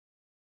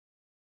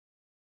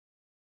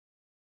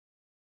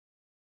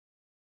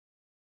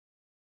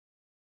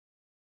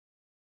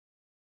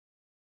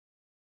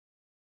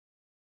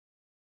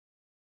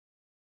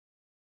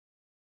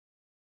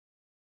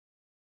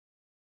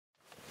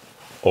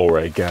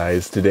Alright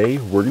guys, today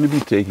we're going to be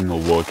taking a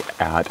look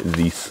at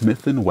the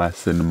Smith &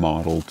 Wesson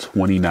Model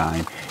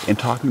 29 and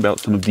talking about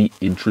some of the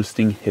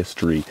interesting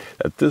history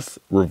that this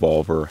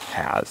revolver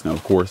has. Now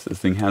of course this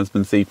thing has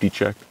been safety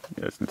checked,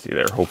 you guys can see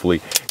there, hopefully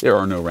there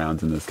are no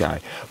rounds in this guy,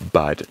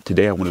 but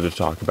today I wanted to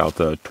talk about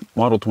the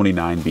Model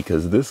 29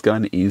 because this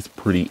gun is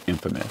pretty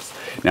infamous.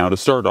 Now to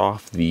start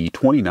off, the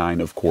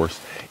 29 of course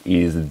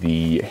is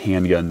the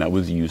handgun that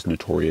was used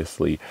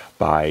notoriously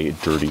by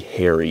Dirty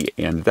Harry,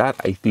 and that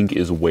I think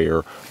is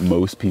where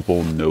most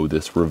people know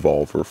this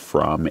revolver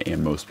from,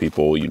 and most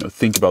people,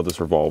 think about this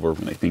revolver.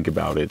 When they think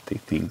about it, they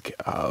think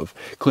of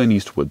Clint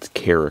Eastwood's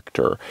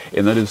character,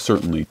 and that is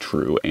certainly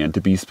true. And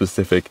to be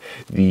specific,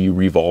 the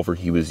revolver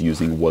he was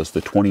using was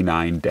the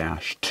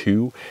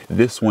 29-2.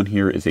 This one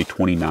here is a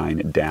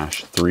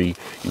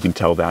 29-3. You can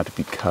tell that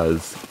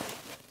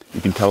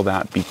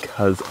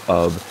because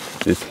of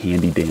this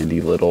handy dandy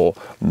little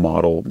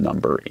model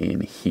number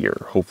in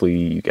here. Hopefully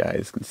you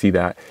guys can see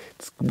that.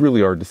 It's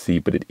really hard to see,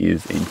 but it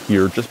is in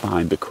here just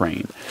behind the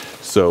crane.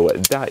 So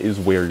that is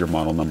where your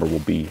model number will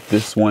be.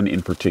 This one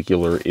in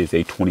particular is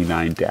a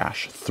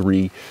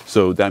 29-3.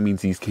 So that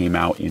means these came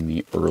out in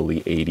the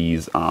early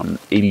 80s.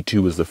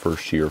 82 was the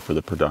first year for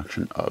the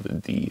production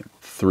of the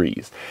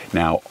threes.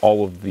 Now,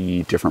 all of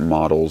the different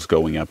models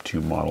going up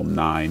to Model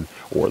 9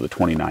 or the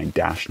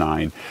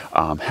 29-9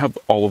 have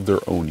all of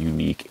their own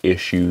unique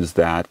issues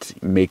that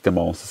make them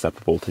all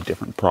susceptible to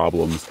different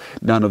problems.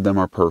 None of them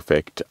are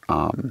perfect,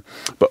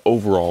 but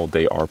overall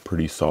they are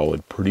pretty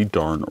solid, pretty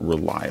darn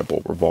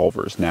reliable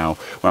revolvers. Now,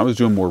 when I was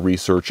doing more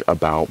research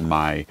about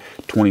my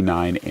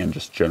 29 and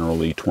just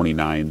generally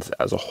 29s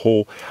as a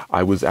whole,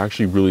 I was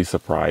actually really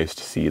surprised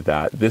to see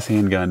that this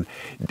handgun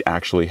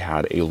actually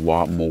had a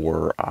lot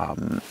more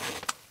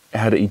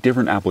had a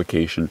different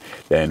application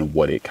than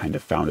what it kind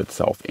of found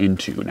itself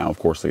into. Now, of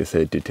course, like I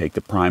said, it did take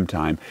the prime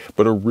time,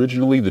 but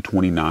originally the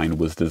 29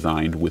 was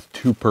designed with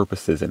two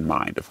purposes in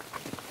mind.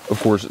 Of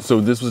course,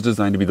 so this was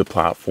designed to be the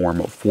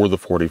platform for the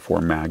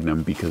 44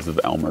 Magnum because of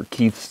Elmer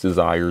Keith's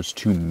desires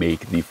to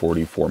make the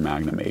 44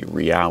 Magnum a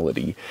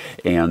reality.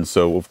 And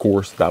so, of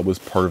course, that was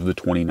part of the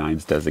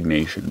 29's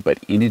designation. But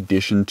in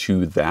addition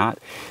to that,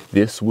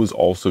 this was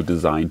also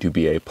designed to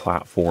be a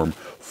platform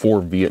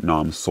for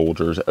Vietnam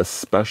soldiers,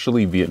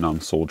 especially Vietnam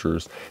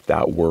soldiers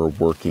that were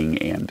working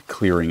and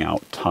clearing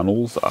out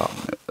tunnels.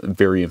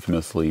 Very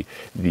infamously,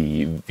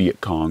 the Viet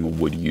Cong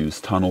would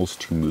use tunnels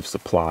to move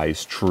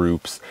supplies,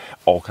 troops,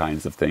 all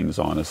kinds of things,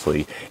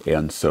 honestly.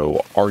 And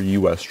so our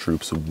U.S.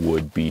 troops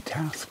would be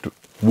tasked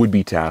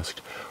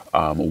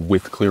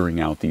with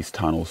clearing out these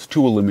tunnels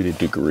to a limited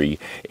degree.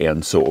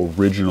 And so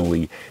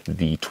originally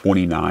the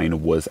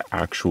 29 was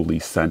actually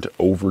sent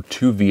over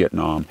to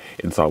Vietnam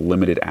and saw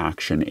limited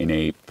action in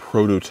a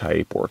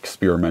prototype or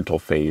experimental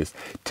phase,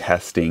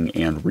 testing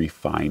and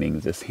refining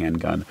this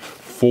handgun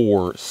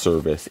for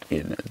service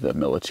in the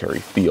military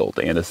field.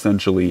 And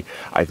essentially,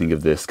 I think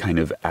of this kind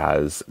of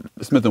as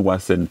Smith &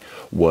 Wesson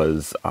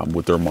was,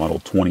 with their Model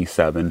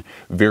 27,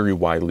 very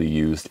widely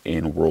used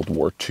in World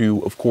War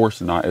II. Of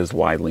course, not as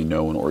widely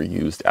known or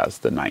used as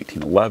the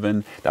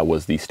 1911. That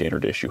was the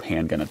standard issue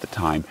handgun at the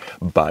time.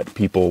 But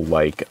people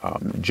like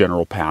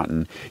General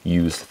Patton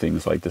used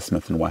things like the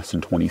Smith &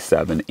 Wesson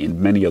 27, and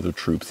many other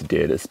troops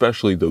did,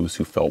 especially those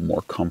who felt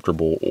more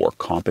comfortable or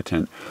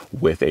competent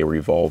with a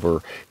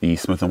revolver. The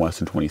Smith &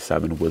 Wesson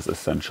 27 was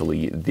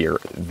essentially their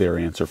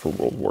answer for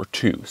World War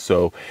II.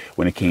 So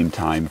when it came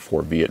time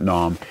for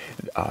Vietnam,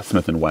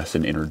 Smith &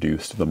 Wesson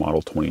introduced the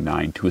Model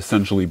 29 to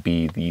essentially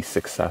be the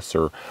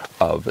successor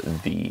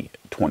of the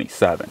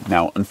 27.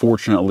 Now,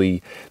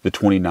 unfortunately, the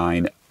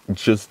 29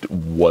 just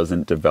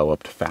wasn't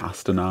developed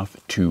fast enough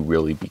to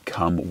really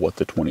become what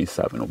the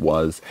 27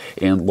 was,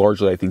 and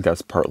largely I think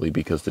that's partly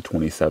because the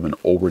 27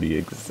 already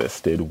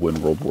existed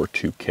when World War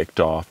II kicked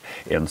off,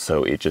 and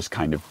so it just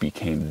kind of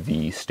became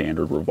the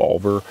standard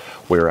revolver,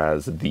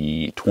 whereas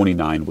the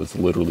 29 was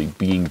literally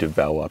being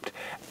developed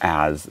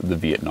as the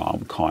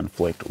Vietnam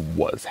conflict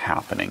was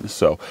happening.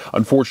 So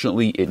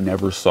unfortunately, it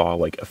never saw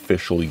like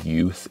official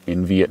use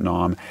in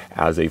Vietnam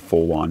as a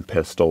full-on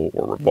pistol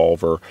or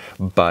revolver,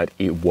 but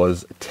it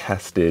was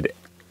tested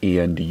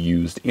and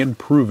used and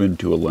proven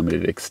to a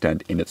limited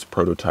extent in its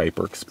prototype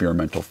or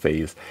experimental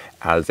phase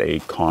as a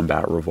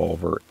combat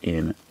revolver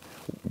in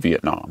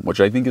Vietnam, which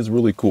I think is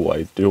really cool.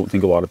 I don't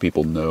think a lot of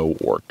people know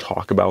or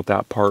talk about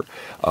that part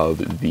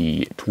of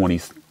the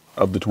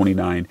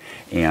 29,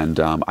 and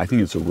I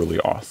think it's a really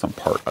awesome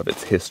part of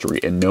its history,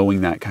 and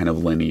knowing that kind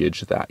of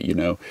lineage that,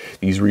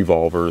 these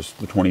revolvers,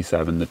 the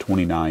 27, the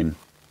 29,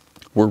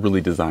 were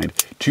really designed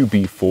to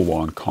be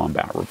full-on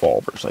combat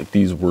revolvers. Like,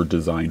 these were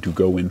designed to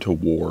go into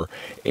war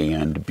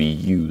and be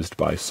used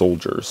by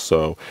soldiers.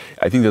 So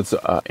I think that's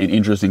an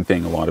interesting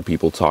thing. A lot of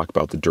people talk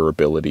about the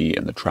durability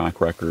and the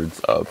track records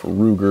of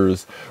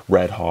Rugers,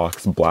 Red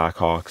Hawks, Black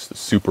Hawks, the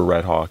Super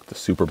Red Hawk, the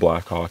Super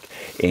Black Hawk,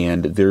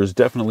 and there's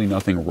definitely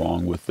nothing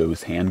wrong with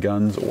those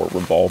handguns or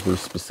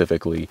revolvers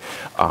specifically,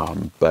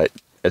 but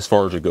as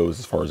far as it goes,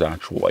 as far as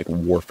actual like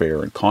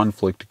warfare and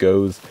conflict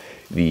goes,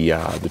 the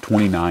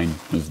 29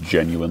 has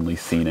genuinely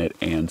seen it,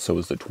 and so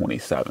is the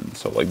 27.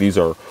 So like these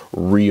are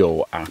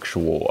real,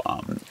 actual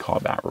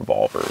combat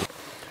revolvers.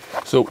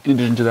 So in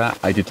addition to that,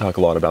 I did talk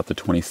a lot about the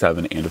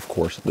 27 and of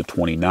course the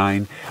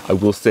 29. I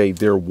will say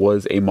there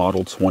was a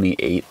Model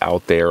 28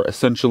 out there.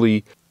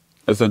 Essentially,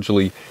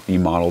 the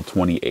Model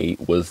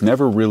 28 was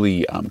never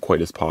really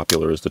quite as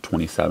popular as the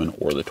 27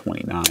 or the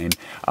 29,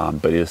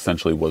 but it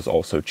essentially was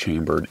also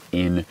chambered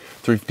in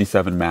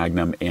 357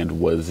 Magnum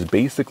and was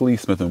basically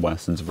Smith &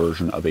 Wesson's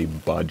version of a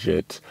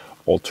budget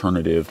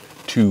alternative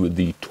to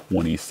the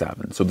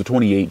 27. So the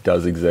 28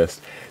 does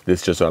exist.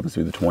 This just happens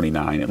to be the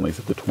 29, and at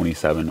least the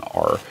 27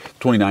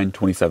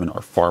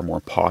 are far more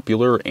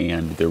popular,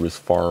 and there was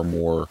far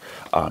more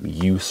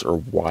use or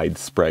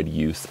widespread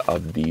use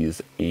of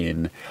these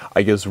in,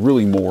 I guess,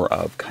 really more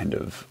of kind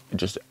of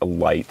just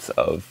lights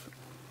of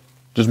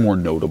just more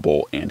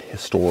notable and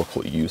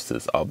historical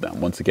uses of them.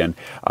 Once again,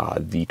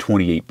 the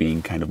 28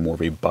 being kind of more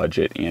of a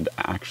budget and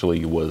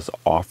actually was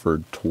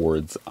offered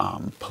towards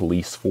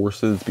police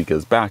forces,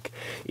 because back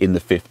in the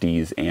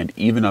 50s and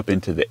even up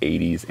into the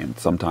 80s and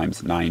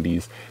sometimes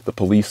 90s, the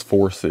police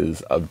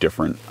forces of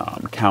different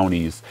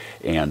counties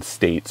and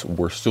states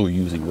were still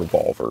using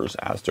revolvers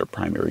as their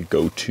primary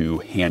go-to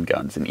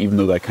handguns. And even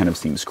though that kind of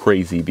seems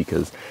crazy,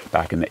 because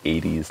back in the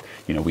 80s,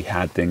 you know, we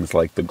had things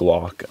like the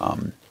Glock,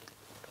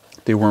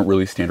 they weren't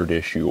really standard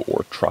issue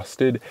or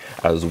trusted,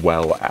 as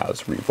well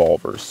as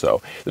revolvers.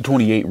 So the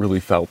 28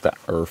 really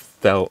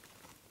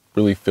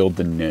really filled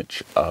the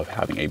niche of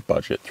having a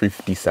budget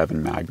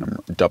 357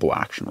 Magnum double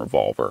action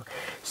revolver.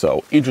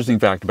 So interesting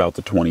fact about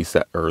the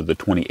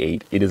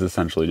 28, it is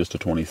essentially just a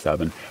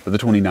 27, but the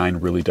 29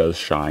 really does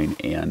shine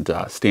and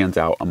stands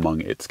out among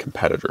its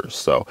competitors.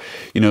 So,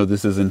 you know,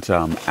 this isn't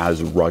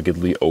as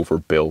ruggedly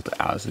overbuilt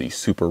as the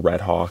Super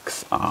Red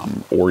Hawks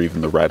or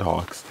even the Red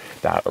Hawks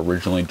that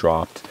originally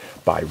dropped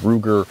by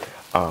Ruger.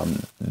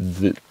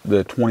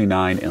 The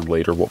 29 and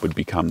later what would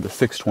become the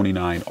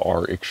 629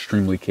 are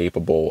extremely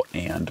capable,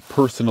 and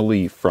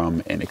personally,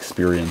 from an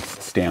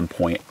experience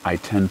standpoint, I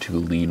tend to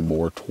lean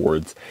more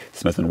towards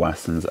Smith &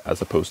 Wesson's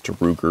as opposed to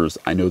Ruger's.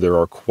 I know there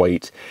are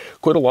quite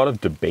a lot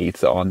of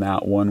debates on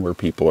that one, where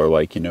people are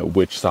like, you know,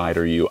 which side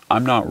are you?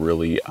 I'm not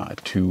really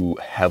too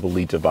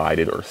heavily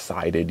divided or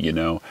sided, you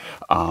know.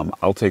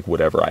 I'll take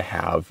whatever I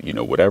have, you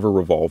know, whatever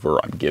revolver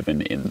I'm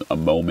given in a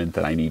moment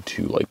that I need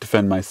to like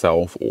defend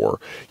myself or,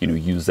 you know,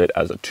 use it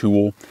as a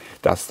tool.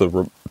 That's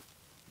the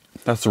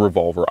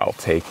revolver I'll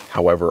take.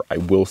 However, I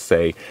will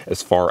say,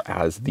 as far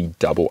as the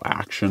double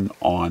action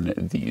on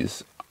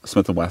these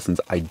Smith &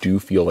 Wessons, I do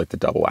feel like the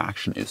double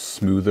action is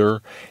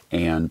smoother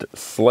and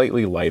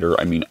slightly lighter.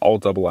 I mean, all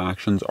double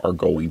actions are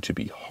going to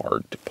be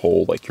hard to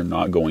pull. Like, you're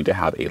not going to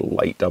have a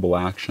light double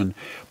action,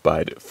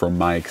 but from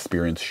my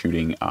experience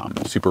shooting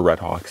Super Red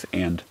Hawks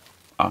and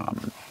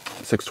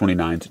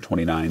 629s and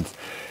 29s,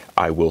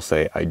 I will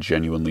say I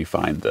genuinely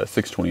find the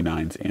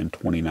 629s and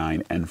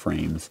 29 end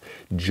frames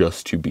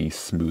just to be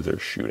smoother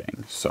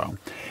shooting. So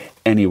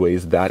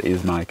anyways, that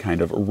is my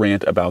kind of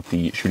rant about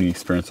the shooting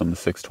experience on the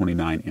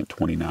 629 and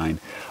 29.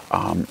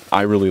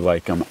 I really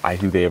like them. I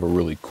think they have a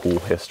really cool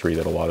history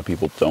that a lot of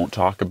people don't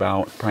talk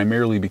about,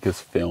 primarily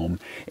because film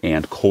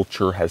and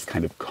culture has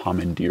kind of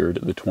commandeered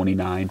the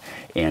 29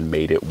 and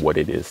made it what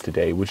it is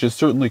today, which is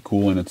certainly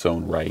cool in its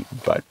own right.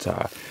 But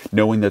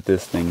knowing that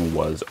this thing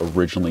was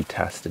originally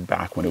tested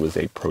back when it was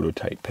a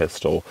prototype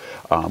pistol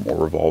or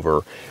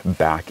revolver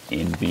back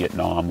in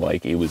Vietnam,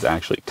 like it was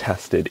actually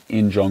tested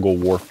in jungle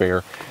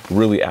warfare,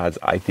 really adds,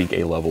 I think,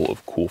 a level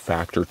of cool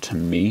factor to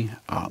me,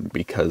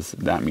 because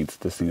that means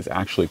this thing is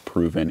actually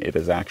proven. It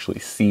has actually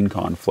seen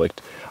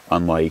conflict,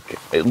 unlike,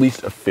 at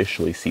least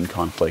officially seen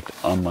conflict,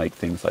 unlike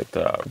things like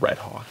the Red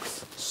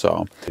Hawks.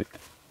 So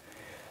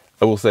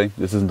I will say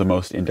this isn't the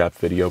most in-depth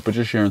video, but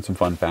just sharing some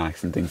fun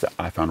facts and things that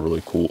I found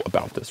really cool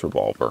about this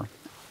revolver.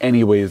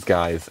 Anyways,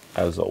 guys,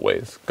 as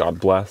always, God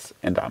bless,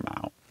 and I'm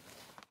out.